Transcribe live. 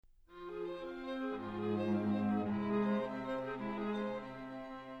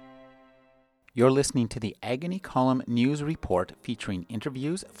You're listening to the Agony Column News Report featuring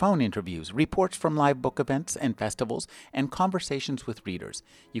interviews, phone interviews, reports from live book events and festivals, and conversations with readers.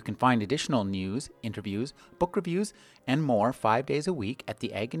 You can find additional news, interviews, book reviews, and more 5 days a week at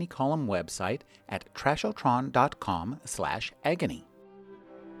the Agony Column website at trashotron.com/agony.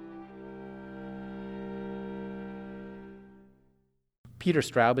 Peter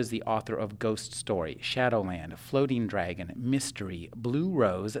Straub is the author of Ghost Story, Shadowland, Floating Dragon, Mystery, Blue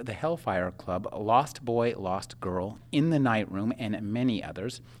Rose, The Hellfire Club, Lost Boy, Lost Girl, In the Night Room, and many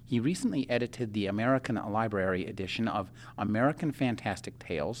others. He recently edited the American Library edition of American Fantastic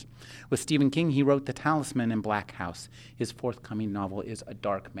Tales. With Stephen King, he wrote The Talisman and Black House. His forthcoming novel is A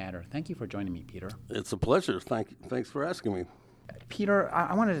Dark Matter. Thank you for joining me, Peter. It's a pleasure. Thanks for asking me. Peter,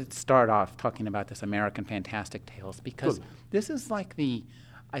 I wanted to start off talking about this American Fantastic Tales because this is like the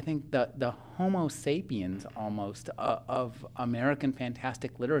Homo sapiens almost of American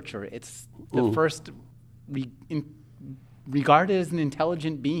fantastic literature. It's the first regarded as an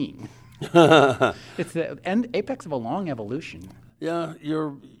intelligent being. It's the apex of a long evolution. Yeah,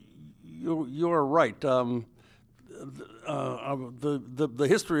 you're right. The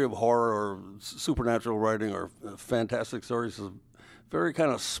history of horror or supernatural writing or fantastic stories is very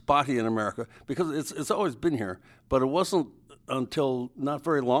kind of spotty in America because it's always been here, but it wasn't until not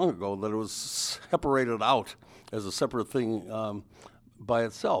very long ago that it was separated out as a separate thing by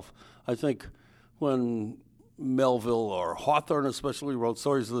itself. I think when Melville or Hawthorne especially wrote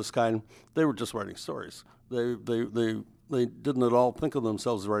stories of this kind, they were just writing stories. They didn't at all think of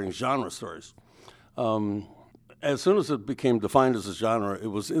themselves as writing genre stories. As soon as it became defined as a genre, it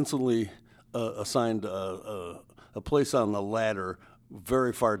was instantly assigned a place on the ladder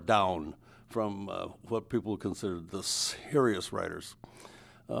very far down from what people considered the serious writers.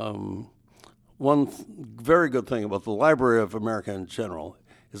 One very good thing about the Library of America in general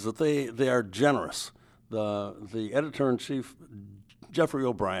is that they are generous. The editor-in-chief, Jeffrey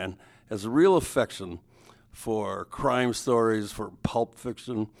O'Brien, has a real affection for crime stories, for pulp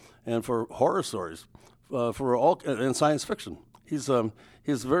fiction, and for horror stories. And science fiction. He's a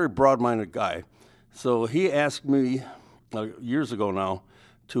very broad-minded guy. So he asked me years ago now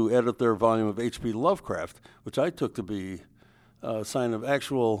to edit their volume of H.P. Lovecraft, which I took to be a sign of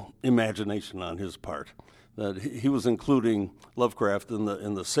actual imagination on his part. That he was including Lovecraft in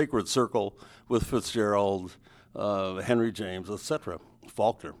the sacred circle with Fitzgerald, Henry James, etc.,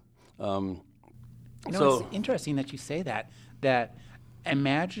 Faulkner. It's interesting that you say that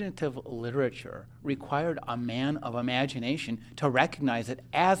imaginative literature required a man of imagination to recognize it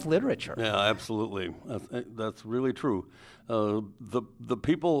as literature. Yeah, absolutely. That's really true. The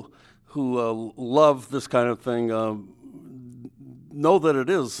people who love this kind of thing know that it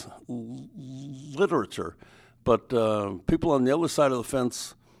is literature, but people on the other side of the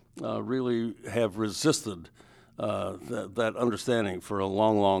fence really have resisted that understanding for a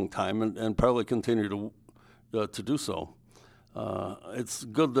long, long time, and probably continue to do so. It's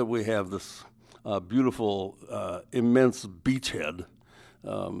good that we have this beautiful, immense beachhead,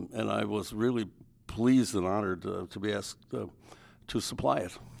 and I was really pleased and honored to be asked to supply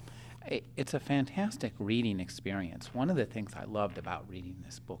it. It's a fantastic reading experience. One of the things I loved about reading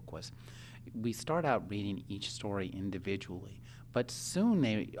this book was we start out reading each story individually, but soon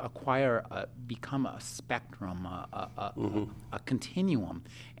they become a spectrum, a continuum,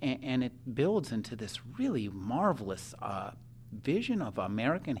 and it builds into this really marvelous vision of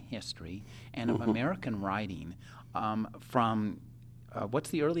American history and of American writing from what's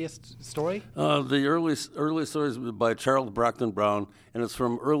the earliest story? The earliest story is by Charles Brockden Brown, and it's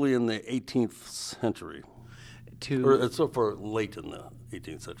from early in the 18th century. It's for late in the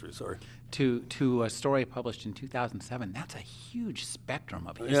 18th century, sorry. To a story published in 2007. That's a huge spectrum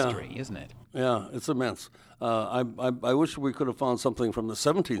of history, isn't it? Yeah, it's immense. I wish we could have found something from the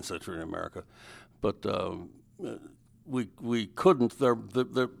 17th century in America, but we couldn't. There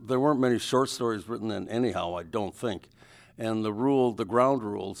weren't many short stories written then anyhow, I don't think. And the ground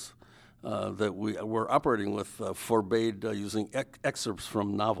rules that we were operating with forbade using excerpts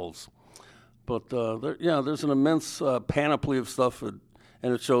from novels. But there's an immense panoply of stuff, and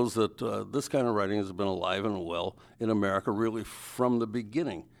it shows that this kind of writing has been alive and well in America really from the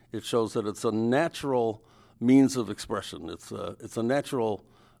beginning. It shows that it's a natural means of expression. It's a natural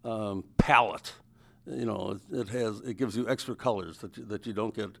palette. You know, it gives you extra colors that you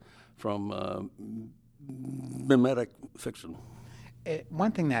don't get from mimetic fiction.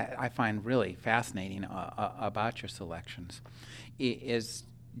 One thing that I find really fascinating about your selections is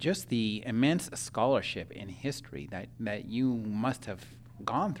just the immense scholarship in history that you must have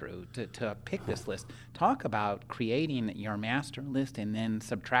gone through to pick this list. Talk about creating your master list and then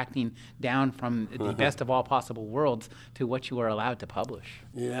subtracting down from the best of all possible worlds to what you were allowed to publish.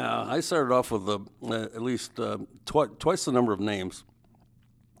 Yeah, I started off with at least twice the number of names.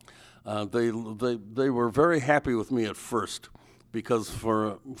 They were very happy with me at first because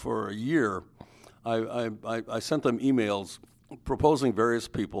for a year I sent them emails proposing various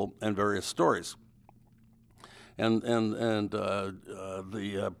people and various stories. And the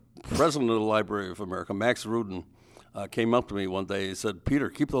president of the Library of America, Max Rudin, came up to me one day. He said, "Peter,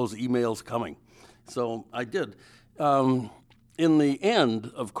 keep those emails coming." So I did. In the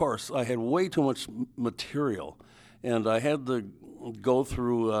end, of course, I had way too much material, and I had to go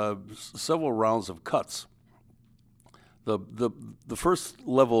through several rounds of cuts. The first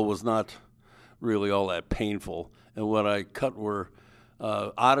level was not really all that painful, and what I cut were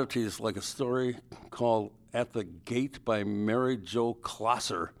oddities like a story called "At the Gate" by Mary Jo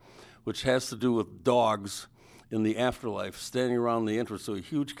Closser, which has to do with dogs in the afterlife standing around the entrance to a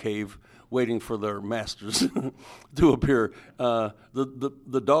huge cave waiting for their masters to appear.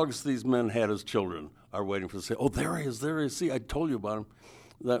 The dogs these men had as children are waiting for to say, "Oh, there he is, there he is. See, I told you about him."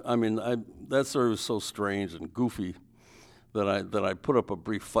 That story was so strange and goofy that I put up a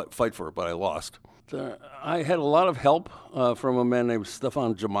brief fight for it, but I lost. I had a lot of help from a man named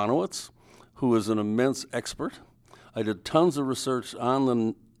Stefan Jamanowitz, who is an immense expert. I did tons of research on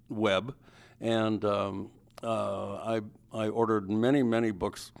the web, and I ordered many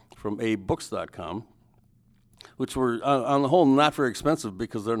books from abebooks.com, which were, on the whole, not very expensive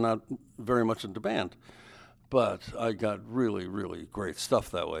because they're not very much in demand. But I got really, really great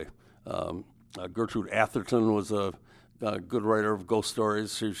stuff that way. Gertrude Atherton was a good writer of ghost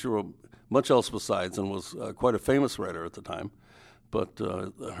stories. She wrote much else besides and was quite a famous writer at the time. But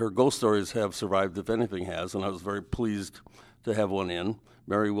her ghost stories have survived, if anything has, and I was very pleased to have one in.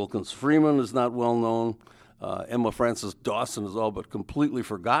 Mary Wilkins Freeman is not well known. Emma Frances Dawson is all but completely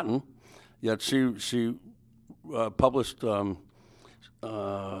forgotten, yet she published a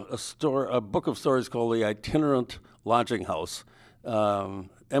book of stories called The Itinerant Lodging House.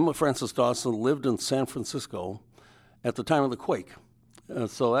 Emma Frances Dawson lived in San Francisco at the time of the quake.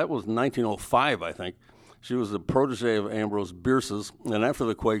 So that was 1905, I think. She was a protege of Ambrose Bierce's, and after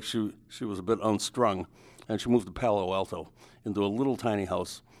the quake, she was a bit unstrung, and she moved to Palo Alto into a little tiny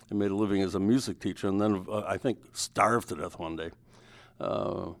house and made a living as a music teacher, and then I think starved to death one day.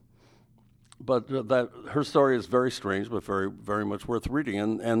 But her story is very strange, but very, very much worth reading,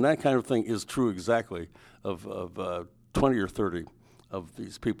 and that kind of thing is true exactly of 20 or 30 of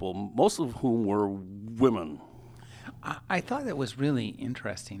these people, most of whom were women. I thought that was really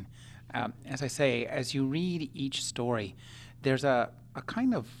interesting. As I say, as you read each story, there's a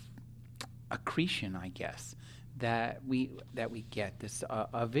kind of accretion, I guess, that we get this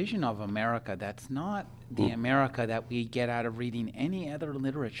a vision of America that's not the America that we get out of reading any other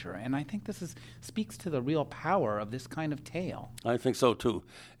literature, and I think this speaks to the real power of this kind of tale. I think so too.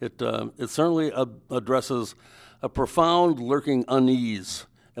 It certainly addresses a profound lurking unease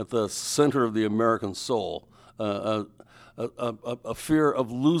at the center of the American soul, a fear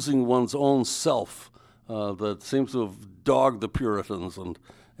of losing one's own self that seems to have dogged the Puritans and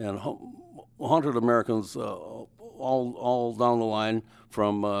haunted Americans all down the line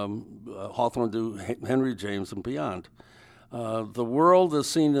from Hawthorne to Henry James and beyond. The world as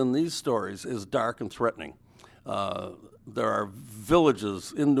seen in these stories is dark and threatening. There are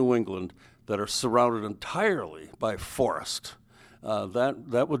villages in New England that are surrounded entirely by forest.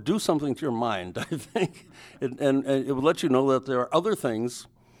 That would do something to your mind, I think, and it would let you know that there are other things,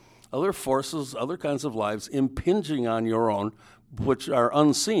 other forces, other kinds of lives impinging on your own, which are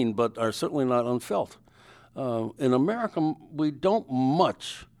unseen but are certainly not unfelt. In America, we don't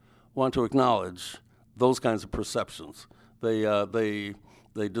much want to acknowledge those kinds of perceptions. They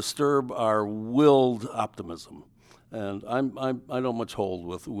disturb our willed optimism, and I don't much hold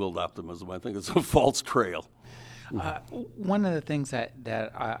with willed optimism. I think it's a false trail. One of the things that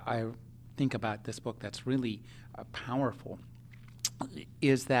I think about this book that's really powerful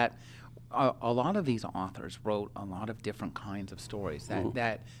is that a lot of these authors wrote a lot of different kinds of stories.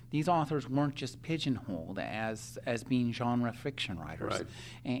 That these authors weren't just pigeonholed as being genre fiction writers,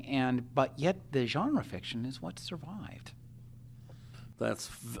 right. But yet the genre fiction is what survived.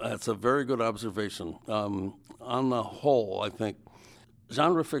 That's a very good observation. On the whole, I think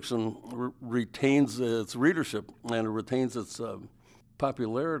genre fiction retains its readership and it retains its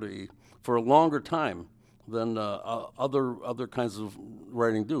popularity for a longer time than other kinds of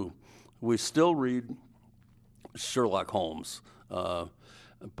writing do. We still read Sherlock Holmes.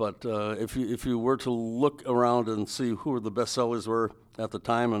 But if you were to look around and see who the bestsellers were at the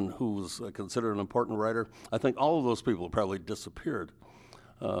time and who was considered an important writer, I think all of those people probably disappeared.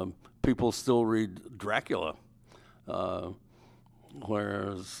 People still read Dracula,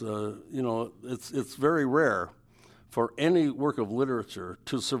 whereas it's very rare for any work of literature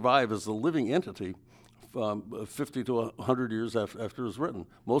to survive as a living entity 50 to 100 years after it was written.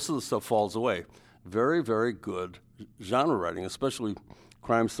 Most of the stuff falls away. Very, very good genre writing, especially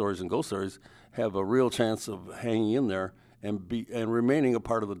crime stories and ghost stories, have a real chance of hanging in there and remaining a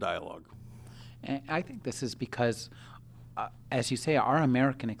part of the dialogue. And I think this is because, as you say, our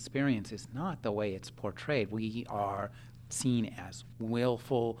American experience is not the way it's portrayed. We are seen as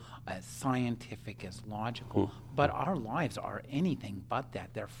willful, as scientific, as logical, but our lives are anything but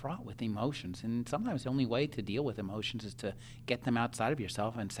that. They're fraught with emotions, and sometimes the only way to deal with emotions is to get them outside of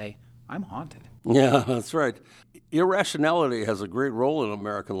yourself and say, I'm haunted. Yeah, that's right. Irrationality has a great role in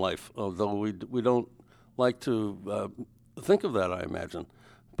American life, although we don't like to think of that, I imagine.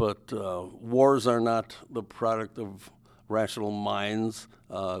 But wars are not the product of rational minds.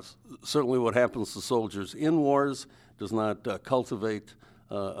 Certainly what happens to soldiers in wars does not cultivate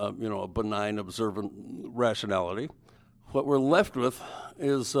a benign, observant rationality. What we're left with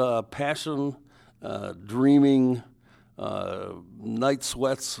is passion, dreaming, night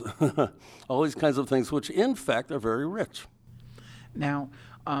sweats, all these kinds of things, which in fact are very rich. Now,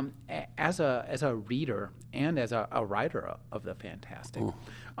 as a reader and as a writer of the fantastic,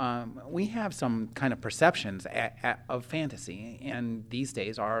 we have some kind of perceptions of fantasy, and these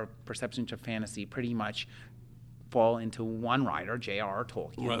days our perceptions of fantasy pretty much fall into one writer, J.R.R.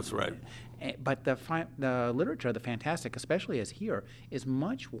 Tolkien. That's right. But the literature of the fantastic, especially as here, is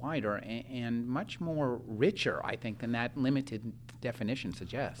much wider and much more richer, I think, than that limited definition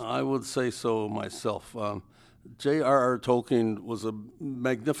suggests. I would say so myself. J.R.R. Tolkien was a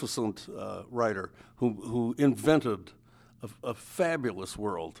magnificent writer who invented a fabulous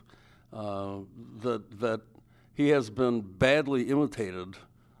world that he has been badly imitated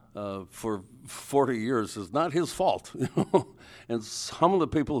for 40 years. Is not his fault. And some of the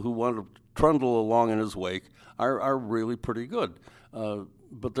people who want to trundle along in his wake are really pretty good.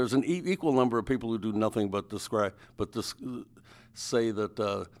 But there's an equal number of people who do nothing but say that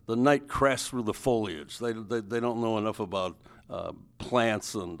the night crashed through the foliage. They don't know enough about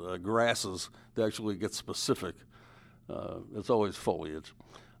plants and grasses to actually get specific. It's always foliage.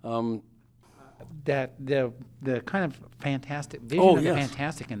 That the kind of fantastic vision of the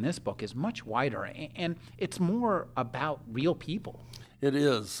fantastic in this book is much wider, and it's more about real people. It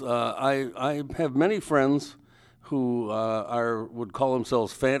is. I have many friends who would call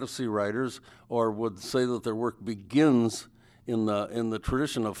themselves fantasy writers, or would say that their work begins in the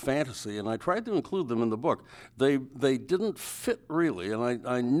tradition of fantasy, and I tried to include them in the book. They didn't fit really, and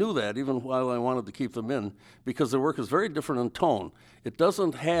I knew that even while I wanted to keep them in, because their work is very different in tone. It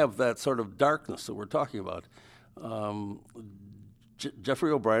doesn't have that sort of darkness that we're talking about.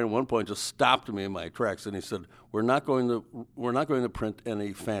 Jeffrey O'Brien at one point just stopped me in my tracks, and he said, "We're not going to print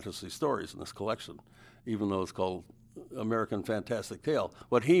any fantasy stories in this collection, even though it's called American Fantastic Tale."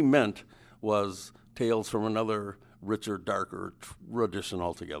 What he meant was tales from another richer, darker tradition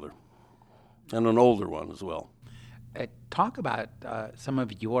altogether, and an older one as well. Talk about some of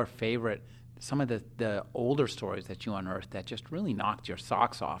the older stories that you unearthed that just really knocked your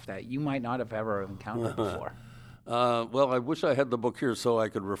socks off, that you might not have ever encountered before. Well, I wish I had the book here so I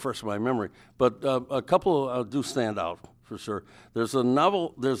could refresh my memory, but a couple do stand out for sure. There's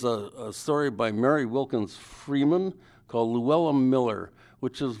a story by Mary Wilkins Freeman called Luella Miller,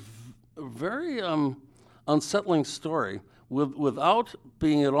 which is a very unsettling story without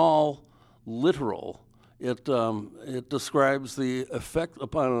being at all literal. It describes the effect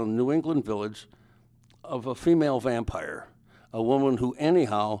upon a New England village of a female vampire, a woman who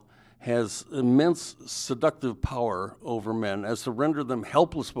anyhow has immense seductive power over men as to render them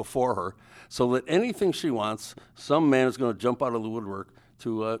helpless before her, so that anything she wants, some man is going to jump out of the woodwork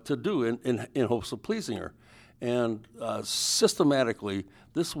to do in hopes of pleasing her. And systematically,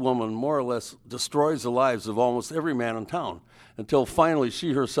 this woman more or less destroys the lives of almost every man in town, until finally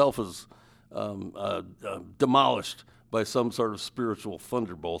she herself is demolished by some sort of spiritual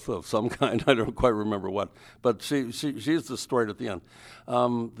thunderbolt of some kind. I don't quite remember what, but she's destroyed at the end.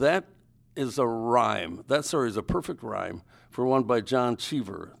 That is a rhyme. That story is a perfect rhyme for one by John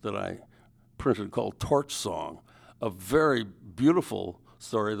Cheever that I printed called Torch Song, a very beautiful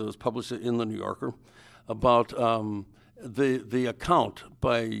story that was published in the New Yorker about the account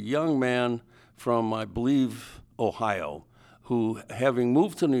by a young man from, I believe, Ohio, who, having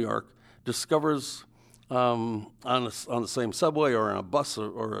moved to New York, discovers on the same subway or on a bus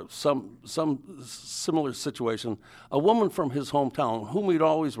or some similar situation, a woman from his hometown whom he'd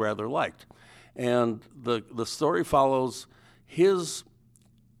always rather liked. And the story follows his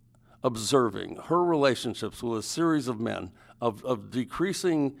observing her relationships with a series of men of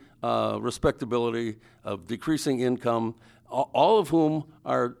decreasing respectability, of decreasing income, all of whom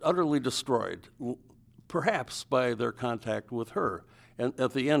are utterly destroyed, perhaps by their contact with her. And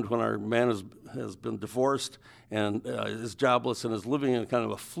at the end, when our man has been divorced and is jobless and is living in kind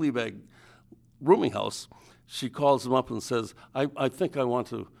of a flea bag rooming house, she calls him up and says, I think I want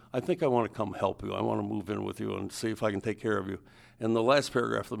to come help you. I want to move in with you and see if I can take care of you. In the last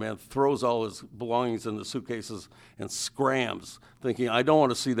paragraph, the man throws all his belongings in the suitcases and scrams, thinking, I don't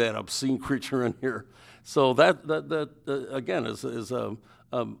want to see that obscene creature in here. So that again is a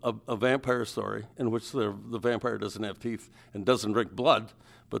vampire story in which the vampire doesn't have teeth and doesn't drink blood,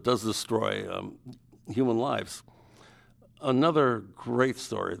 but does destroy human lives. Another great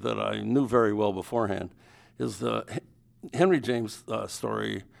story that I knew very well beforehand is the Henry James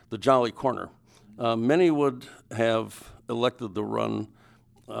story, The Jolly Corner. Many would have elected to run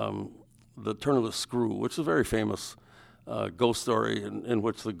The Turn of the Screw, which is a very famous ghost story in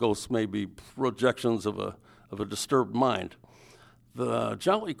which the ghosts may be projections of a disturbed mind. The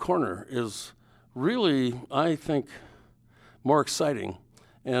Jolly Corner is really, I think, more exciting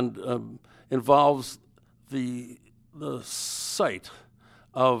and involves the sight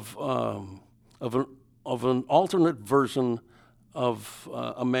of an alternate version of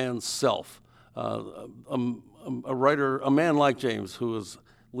a man's self. A writer, a man like James, who has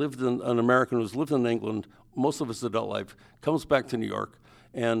lived in an American who's lived in England most of his adult life, comes back to New York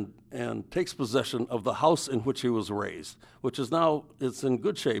and takes possession of the house in which he was raised, which is now, it's in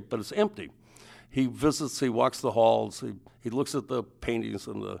good shape, but it's empty. He visits, he walks the halls, he looks at the paintings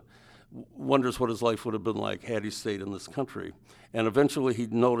and wonders what his life would have been like had he stayed in this country. And eventually he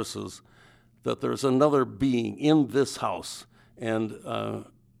notices that there's another being in this house. And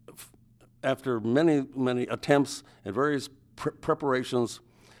after many, many attempts and various preparations,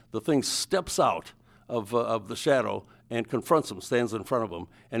 the thing steps out of the shadow and confronts him, stands in front of him,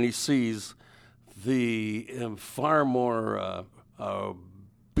 and he sees the far more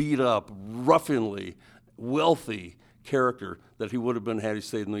beat up, ruffianly, wealthy character that he would have been had he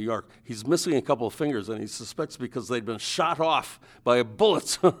stayed in New York. He's missing a couple of fingers, and he suspects because they'd been shot off by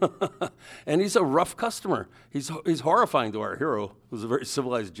bullets. And he's a rough customer. He's horrifying to our hero, who's a very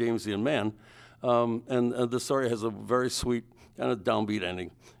civilized Jamesian man. And the story has a very sweet kind of downbeat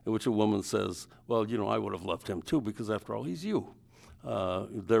ending in which a woman says, well, I would have left him too, because after all, he's you.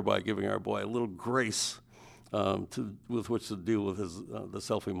 Thereby giving our boy a little grace with which to deal with the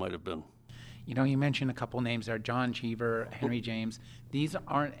self he might have been. You mentioned a couple names there, John Cheever, Henry James. These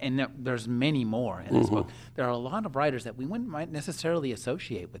aren't, and there's many more in this book. There are a lot of writers that we might necessarily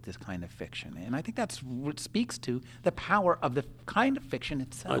associate with this kind of fiction. And I think that's what speaks to the power of the kind of fiction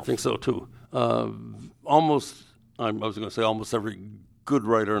itself. I think so, too. Almost every good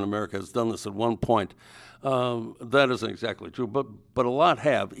writer in America has done this at one point. That isn't exactly true, but a lot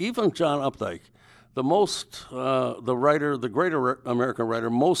have. Even John Updike, the great American writer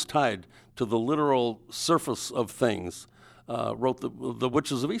most tied to the literal surface of things, wrote the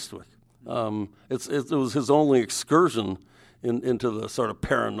Witches of Eastwick. It was his only excursion into the sort of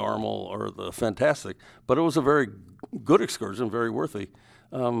paranormal or the fantastic, but it was a very good excursion, very worthy.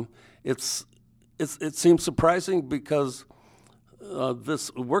 It seems surprising because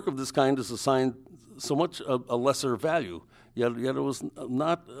this work of this kind is assigned so much a lesser value, yet it was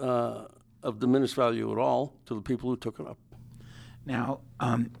not of diminished value at all to the people who took it up. Now,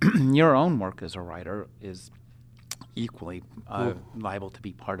 your own work as a writer is equally liable to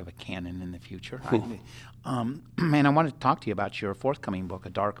be part of a canon in the future. And I wanted to talk to you about your forthcoming book,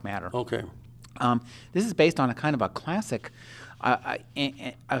 A Dark Matter. Okay. This is based on a kind of a classic, a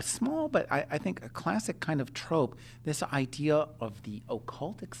small but I think a classic kind of trope, this idea of the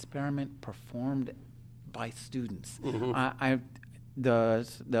occult experiment performed by students.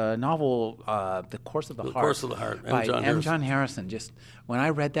 The novel, The Course of the Heart. Course of the Heart, by M. John Harrison. Just when I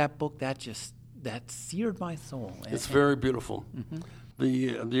read that book, that seared my soul. It's very beautiful.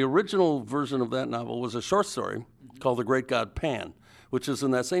 The original version of that novel was a short story called The Great God Pan, which is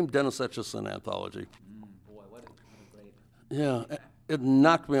in that same Dennis Etchison anthology. Boy, what a great... Yeah, it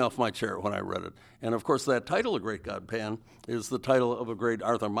knocked me off my chair when I read it. And of course, that title, A Great God Pan, is the title of a great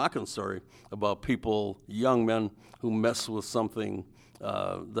Arthur Machen story about people, young men, who mess with something,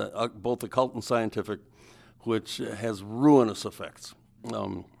 both occult and scientific, which has ruinous effects.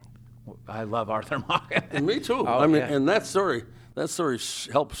 I love Arthur Machen. And me too. Oh, I mean, yeah. and that story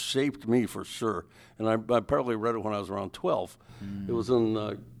helped shaped me for sure. And I probably read it when I was around 12. It was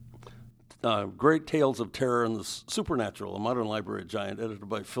in Great Tales of Terror and the Supernatural, a modern library giant, edited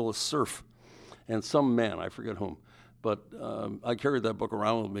by Phyllis Cerf, and some man, I forget whom. But I carried that book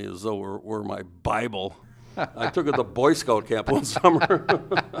around with me as though it were my Bible. I took it to Boy Scout camp one summer.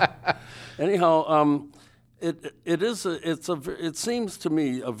 Anyhow, it seems to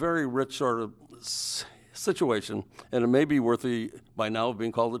me a very rich sort of situation, and it may be worthy by now of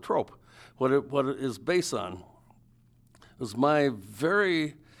being called a trope. What it is based on is my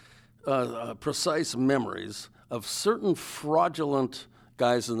very precise memories of certain fraudulent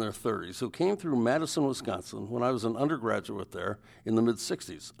guys in their 30s who came through Madison, Wisconsin when I was an undergraduate there in the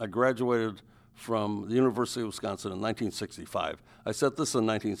mid-60s. I graduated from the University of Wisconsin in 1965. I set this in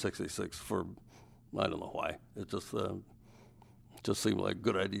 1966 for, I don't know why. It just seemed like a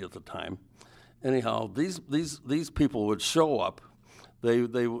good idea at the time. Anyhow, these people would show up.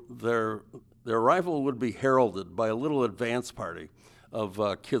 Their arrival would be heralded by a little advance party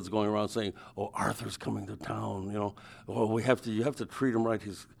of kids going around saying, "Oh, Arthur's coming to town. You know, oh, you have to treat him right.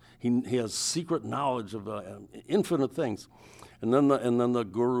 He has secret knowledge of infinite things." And then the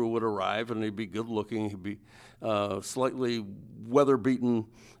guru would arrive, and he'd be good looking. He'd be slightly weather beaten,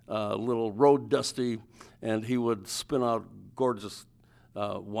 little road dusty, and he would spin out gorgeous,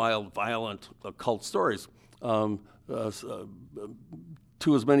 wild, violent, occult stories to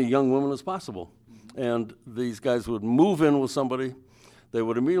as many young women as possible. And these guys would move in with somebody. They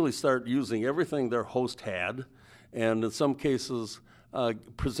would immediately start using everything their host had, and in some cases,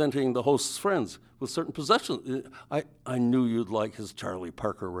 presenting the host's friends with certain possessions. I knew you'd like his Charlie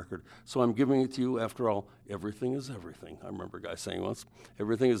Parker record, so I'm giving it to you. After all, everything is everything. I remember a guy saying once,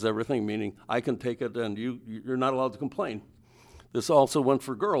 everything is everything, meaning I can take it and you're not allowed to complain. This also went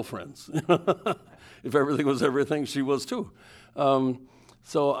for girlfriends. If everything was everything, she was too.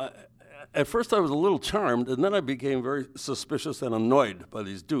 At first I was a little charmed, and then I became very suspicious and annoyed by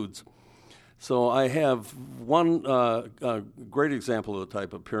these dudes. So I have one great example of the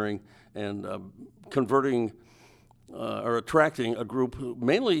type appearing and converting or attracting a group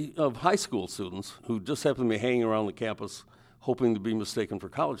mainly of high school students who just happen to be hanging around the campus hoping to be mistaken for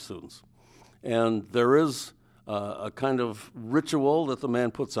college students. And there is a kind of ritual that the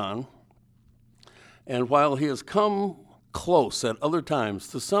man puts on. And while he has come close at other times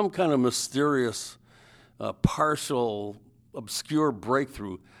to some kind of mysterious, partial, obscure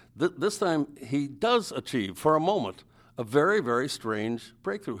breakthrough, this time he does achieve, for a moment, a very, very strange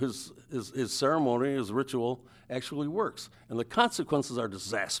breakthrough. His ceremony, his ritual actually works, and the consequences are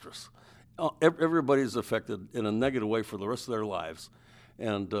disastrous. Everybody's affected in a negative way for the rest of their lives.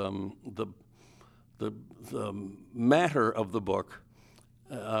 And the matter of the book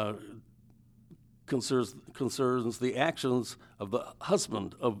concerns the actions of the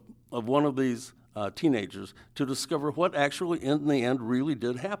husband of one of these teenagers to discover what actually in the end really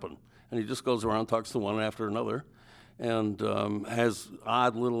did happen. And he just goes around, talks to one after another, and has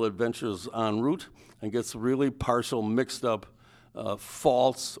odd little adventures en route and gets really partial, mixed up,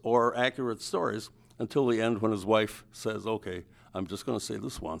 false or accurate stories until the end when his wife says, "Okay, I'm just going to say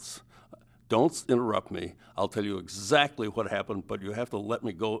this once. Don't interrupt me. I'll tell you exactly what happened, but you have to let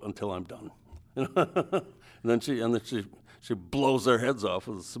me go until I'm done." and then she blows their heads off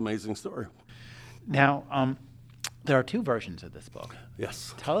with this amazing story. Now, there are two versions of this book.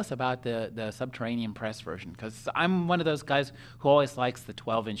 Yes. Tell us about the Subterranean Press version, because I'm one of those guys who always likes the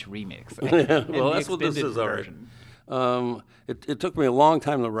 12-inch remix. Well, that's what this is, all right. It took me a long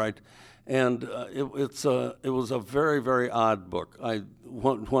time to write, and it was a very, very odd book.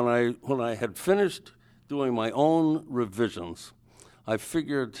 When I had finished doing my own revisions, I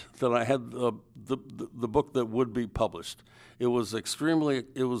figured that I had the book that would be published. It was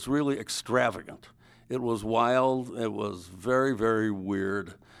really extravagant. It was wild. It was very, very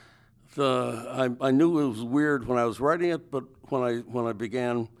weird. I knew it was weird when I was writing it, but when I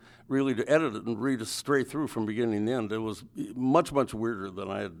began really to edit it and read it straight through from beginning to end, it was much, much weirder than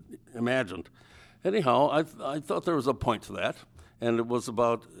I had imagined. Anyhow, I thought there was a point to that, and it was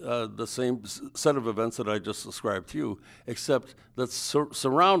about the same set of events that I just described to you, except that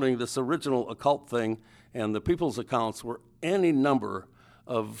surrounding this original occult thing and the people's accounts were any number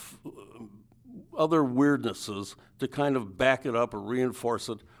of other weirdnesses to kind of back it up or reinforce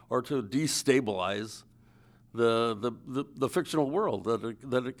it or to destabilize the fictional world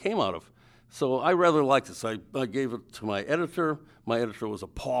that it came out of. So I rather liked this. I gave it to my editor. My editor was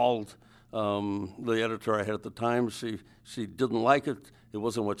appalled. The editor I had at the time, she didn't like it. It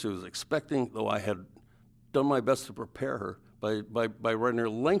wasn't what she was expecting, though I had done my best to prepare her. by writing her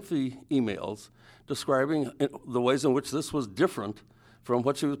lengthy emails describing the ways in which this was different from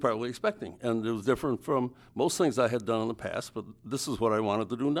what she was probably expecting. And it was different from most things I had done in the past, but this is what I wanted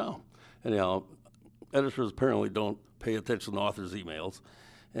to do now. Anyhow, editors apparently don't pay attention to authors' emails.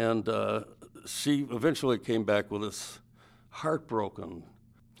 And she eventually came back with this heartbroken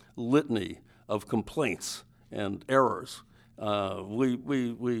litany of complaints and errors.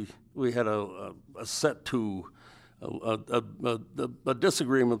 We had a set to a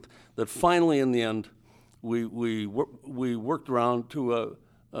disagreement that finally, in the end, we worked around to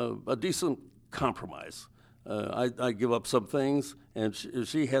a decent compromise. I give up some things, and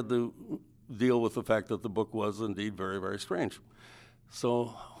she had to deal with the fact that the book was indeed very, very strange.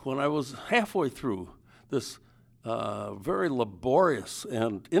 So when I was halfway through this very laborious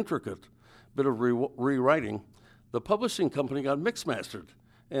and intricate bit of rewriting, the publishing company got mixmastered,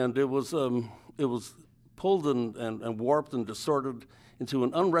 and it was pulled and warped and distorted into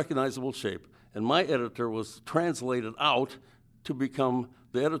an unrecognizable shape. And my editor was translated out to become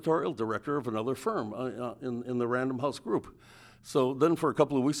the editorial director of another firm in the Random House group. So then for a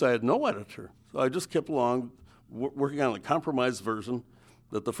couple of weeks I had no editor. So I just kept along working on the compromised version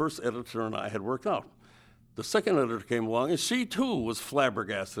that the first editor and I had worked out. The second editor came along, and she too was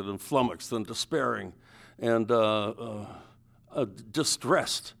flabbergasted and flummoxed and despairing and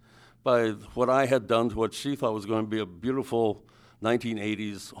distressed by what I had done to what she thought was going to be a beautiful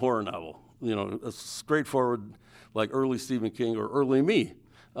 1980s horror novel. You know, a straightforward, like early Stephen King or early me.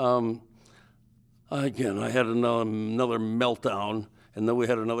 Again, I had another meltdown, and then we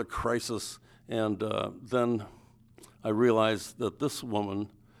had another crisis, and then I realized that this woman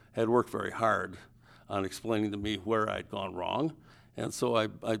had worked very hard on explaining to me where I'd gone wrong, and so I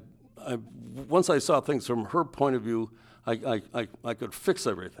once I saw things from her point of view, I could fix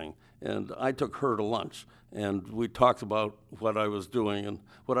everything, and I took her to lunch, and we talked about what I was doing and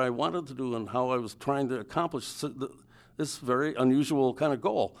what I wanted to do and how I was trying to accomplish this very unusual kind of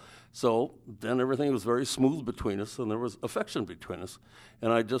goal. So then everything was very smooth between us, and there was affection between us.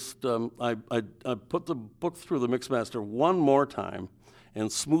 And I just I put the book through the Mixmaster one more time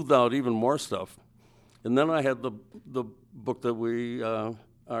and smoothed out even more stuff. And then I had the book that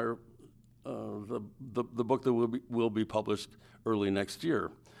the book that will be published early next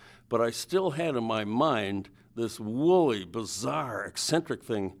year. But I still had in my mind this woolly, bizarre, eccentric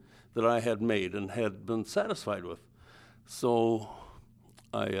thing that I had made and had been satisfied with. So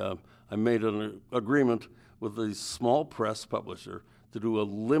I made an agreement with a small press publisher to do a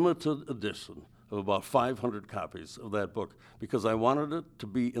limited edition of about 500 copies of that book because I wanted it to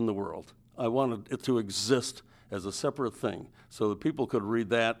be in the world. I wanted it to exist as a separate thing so that people could read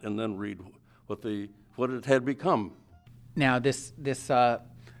that and then read what it had become. Now, the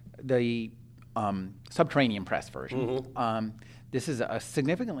Subterranean Press version. Mm-hmm. This is a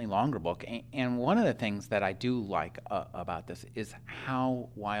significantly longer book, and one of the things that I do like about this is how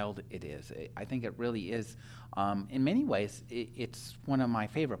wild it is. I think it really is. In many ways, it's one of my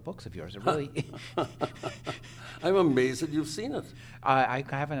favorite books of yours. It really. I'm amazed that you've seen it. I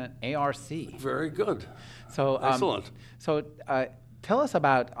have an ARC. Very good. So excellent. Tell us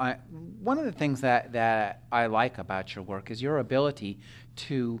about one of the things that I like about your work is your ability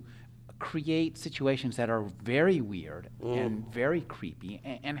to create situations that are very weird and very creepy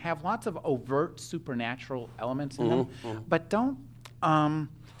and have lots of overt supernatural elements in them, but don't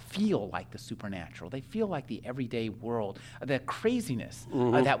feel like the supernatural. They feel like the everyday world, the craziness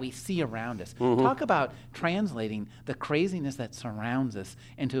that we see around us. Talk about translating the craziness that surrounds us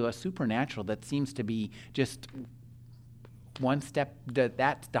into a supernatural that seems to be just one step,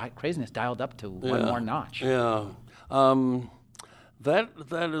 that craziness dialed up to one more notch. Yeah.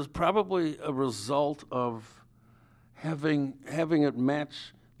 That is probably a result of having it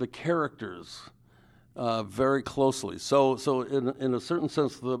match the characters very closely. So in a certain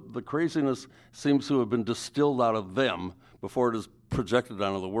sense, the craziness seems to have been distilled out of them before it is projected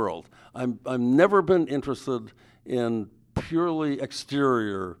onto the world. I've never been interested in purely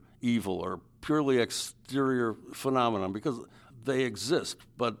exterior evil or purely exterior phenomenon because they exist,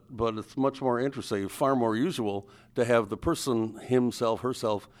 but it's much more interesting, far more usual to have the person himself,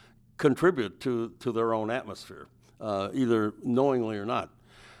 herself, contribute to their own atmosphere, either knowingly or not.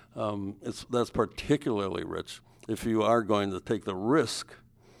 That's particularly rich if you are going to take the risk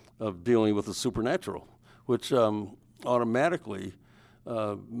of dealing with the supernatural, which automatically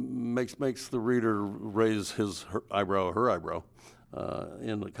makes the reader raise her eyebrow,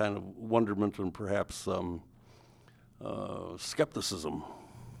 in a kind of wonderment and perhaps skepticism.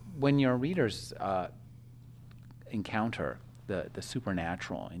 When your readers encounter the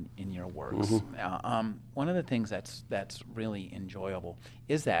supernatural in your works. One of the things that's really enjoyable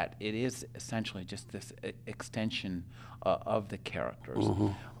is that it is essentially just this extension of the characters.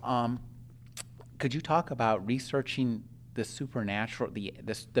 Could you talk about researching the supernatural,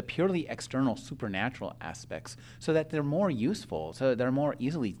 the purely external supernatural aspects, so that they're more useful, so they're more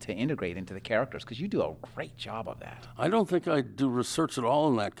easily to integrate into the characters? Because you do a great job of that. I don't think I do research at all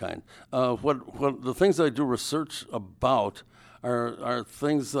in that kind. What the things I do research about are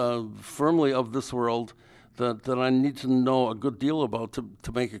things firmly of this world that I need to know a good deal about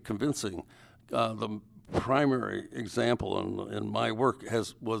to make it convincing. The primary example in my work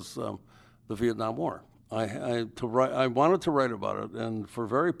was the Vietnam War. I wanted to write about it, and for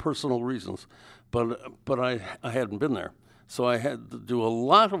very personal reasons, but I hadn't been there, so I had to do a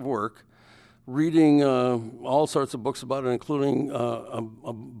lot of work, reading all sorts of books about it, including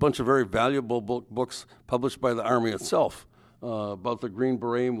a bunch of very valuable books published by the Army itself about the Green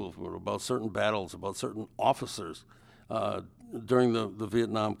Beret movement, about certain battles, about certain officers during the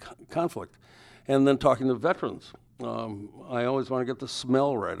Vietnam conflict, and then talking to veterans. I always want to get the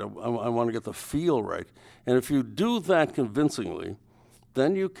smell right. I want to get the feel right. And if you do that convincingly,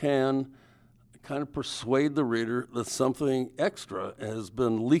 then you can kind of persuade the reader that something extra has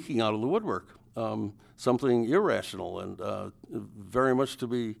been leaking out of the woodwork, something irrational and very much to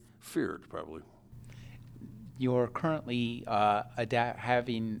be feared, probably. You're currently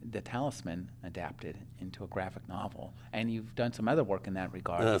having The Talisman adapted into a graphic novel, and you've done some other work in that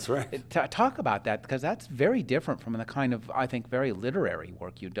regard. That's right. Talk about that, because that's very different from the kind of, I think, very literary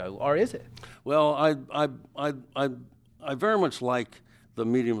work you do, or is it? Well, I very much like the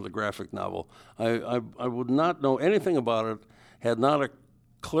medium of the graphic novel. I would not know anything about it had not a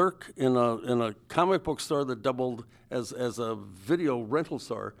clerk in a comic book store that doubled as a video rental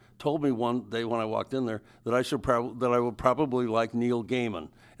store told me one day when I walked in there that I would probably like Neil Gaiman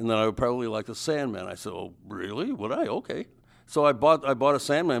and that I would probably like the Sandman. I said, "Oh, really? Would I? Okay." So I bought a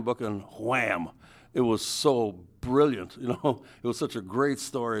Sandman book, and wham! It was so brilliant. It was such a great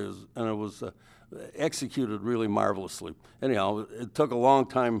story, and it was executed really marvelously. Anyhow, it took a long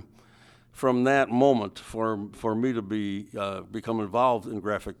time from that moment for me to become involved in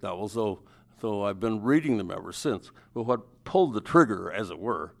graphic novels, though I've been reading them ever since. But what pulled the trigger, as it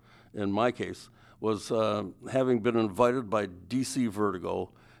were, in my case, was having been invited by DC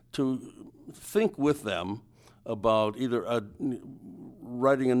Vertigo to think with them about either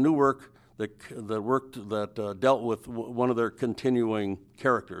writing a new work that dealt with one of their continuing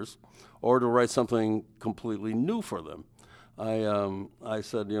characters, or to write something completely new for them. I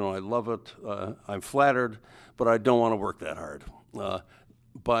said, I love it. I'm flattered, but I don't want to work that hard.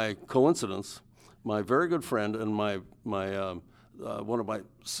 By coincidence, my very good friend and my one of my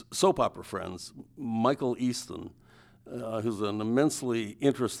soap opera friends, Michael Easton, who's an immensely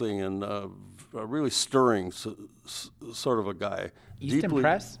interesting and really stirring sort of a guy. Easton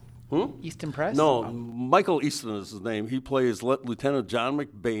Press? Easton Press? No, Michael Easton is his name. He plays Lieutenant John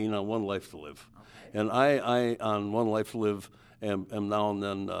McBain on One Life to Live. And I on One Life to Live, am now and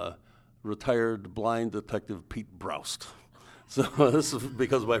then retired blind detective Pete Broust. So this is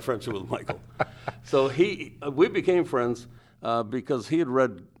because of my friendship with Michael. So we became friends because he had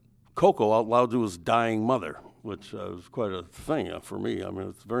read Coco out loud to his dying mother, which was quite a thing for me. I mean,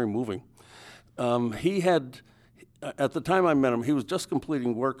 it's very moving. He had, at the time I met him, he was just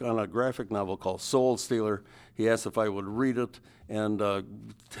completing work on a graphic novel called Soul Stealer. He asked if I would read it and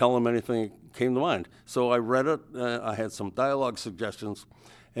tell him anything that came to mind. So I read it. I had some dialogue suggestions.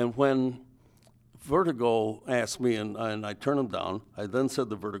 And when Vertigo asked me, and I turned him down, I then said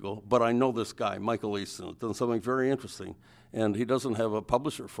to Vertigo, but I know this guy, Michael Easton, has done something very interesting, and he doesn't have a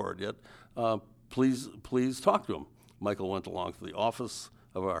publisher for it yet. Please talk to him. Michael went along to the office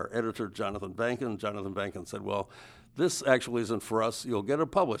of our editor, Jonathan Bankin. Jonathan Bankin said, well, this actually isn't for us. You'll get it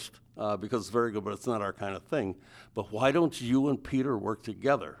published because it's very good, but it's not our kind of thing. But why don't you and Peter work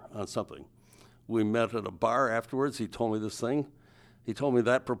together on something? We met at a bar afterwards. He told me this thing. He told me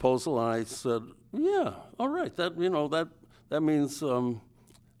that proposal, and I said, yeah, all right. That means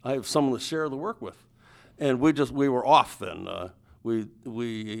I have someone to share the work with. And we were off then. We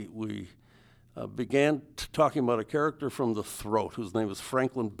began talking about a character from The Throat whose name was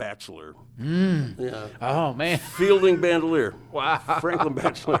Franklin Batchelor. Yeah. Oh, man. Fielding Bandolier. Wow. Franklin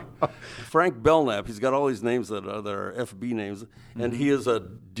Batchelor. Frank Belknap. He's got all these names that are FB names, and he is a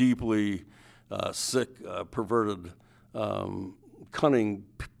deeply sick, perverted, cunning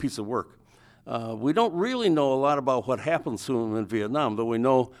piece of work. We don't really know a lot about what happened to him in Vietnam, though we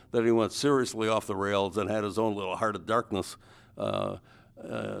know that he went seriously off the rails and had his own little heart of darkness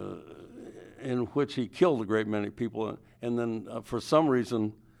in which he killed a great many people and then for some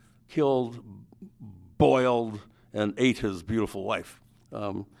reason killed, boiled, and ate his beautiful wife.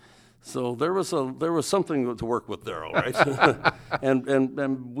 So there was something to work with there, all right.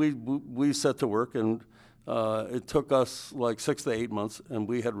 and we set to work, and it took us like 6 to 8 months, and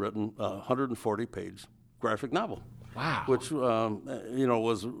we had written a 140-page graphic novel. Wow. Which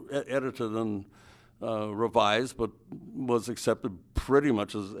was edited and revised, but was accepted pretty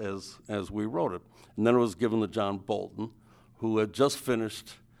much as we wrote it. And then it was given to John Bolton, who had just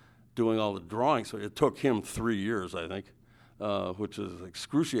finished doing all the drawings. So it took him 3 years, I think, which is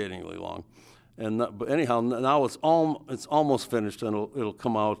excruciatingly long. But anyhow, now it's almost finished, and it'll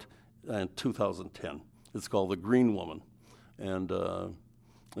come out in 2010. It's called The Green Woman, and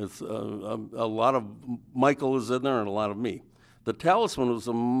it's a lot of Michael is in there and a lot of me. The Talisman was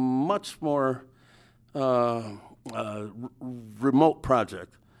a much more remote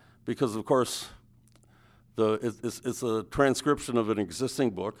project because, of course, it's a transcription of an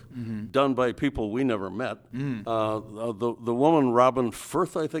existing book done by people we never met. The woman Robin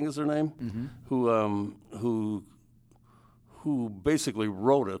Firth, I think is her name, who basically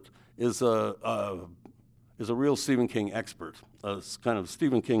wrote it, is a real Stephen King expert, a kind of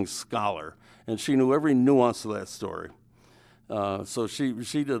Stephen King scholar, and she knew every nuance of that story. So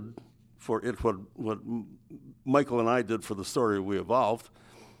she did for it what Michael and I did for the story We Evolved,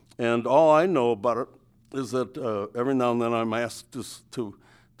 and all I know about it is that every now and then I'm asked to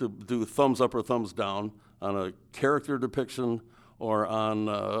do thumbs up or thumbs down on a character depiction or on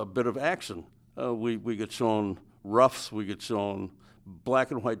a bit of action. We get shown roughs, we get shown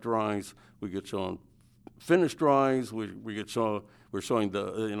black and white drawings, we get shown finished drawings, we're showing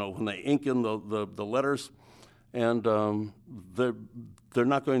when they ink in the letters, and they're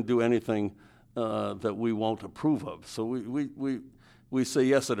not going to do anything that we won't approve of. So we say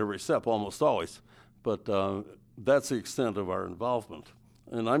yes at every step, almost always. But that's the extent of our involvement,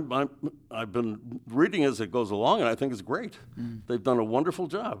 and I've been reading as it goes along, and I think it's great. They've done a wonderful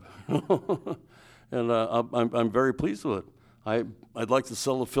job, and I'm very pleased with it. I'd like to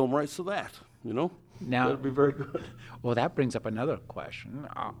sell the film rights to that. Now that'd be very good. Well, that brings up another question: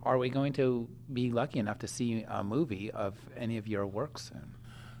 are we going to be lucky enough to see a movie of any of your works soon?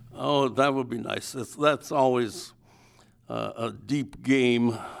 Oh, that would be nice. That's always a deep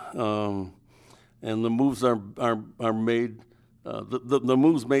game. And the moves are made. The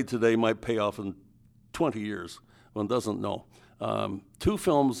moves made today might pay off in 20 years. One doesn't know. 2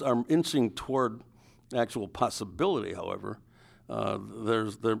 films are inching toward actual possibility. However, there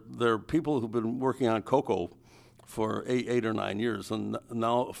are people who've been working on Coco for 8 or 9 years, and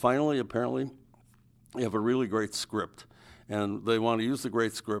now finally, apparently, they have a really great script, and they want to use the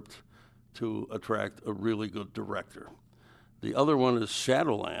great script to attract a really good director. The other one is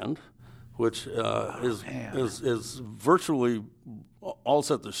Shadowland, which is virtually all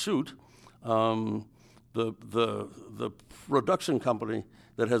set to shoot. The production company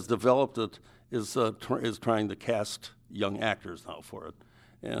that has developed it is trying to cast young actors now for it,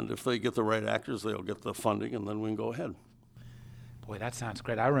 and if they get the right actors, they'll get the funding, and then we can go ahead. Boy, that sounds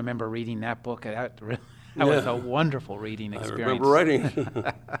great. I remember reading that book. That was a wonderful reading experience. I remember writing.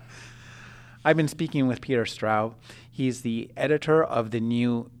 I've been speaking with Peter Straub. He's the editor of the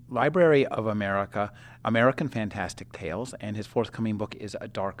new Library of America, American Fantastic Tales, and his forthcoming book is A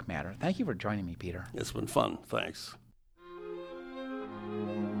Dark Matter. Thank you for joining me, Peter. It's been fun. Thanks.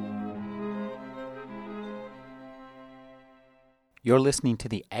 You're listening to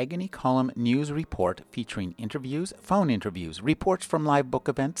the Agony Column News Report featuring interviews, phone interviews, reports from live book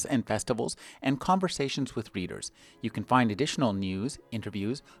events and festivals, and conversations with readers. You can find additional news,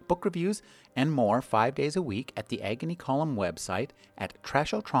 interviews, book reviews, and more 5 days a week at the Agony Column website at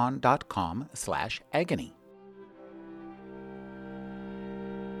trashotron.com/agony.